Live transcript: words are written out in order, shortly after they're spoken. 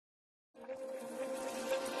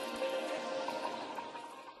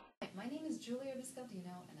Julia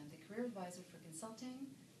Riscaldino, and I'm the Career Advisor for Consulting,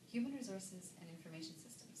 Human Resources, and Information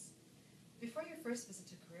Systems. Before your first visit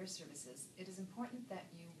to Career Services, it is important that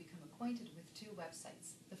you become acquainted with two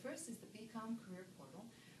websites. The first is the BCom Career Portal,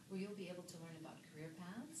 where you'll be able to learn about career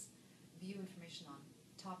paths, view information on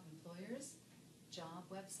top employers, job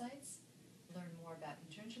websites, learn more about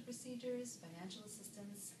internship procedures, financial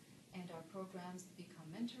assistance, and our programs, the BCom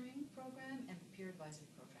Mentoring Program and the Peer Advisory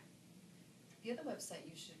Program. The other website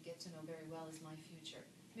you should get to know very well is My Future.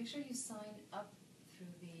 Make sure you sign up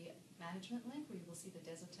through the management link where you will see the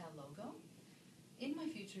Desautels logo. In My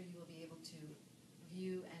Future, you will be able to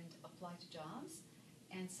view and apply to jobs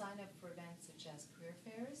and sign up for events such as career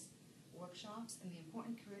fairs, workshops, and the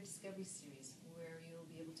important Career Discovery Series, where you'll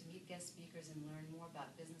be able to meet guest speakers and learn more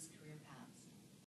about business career paths.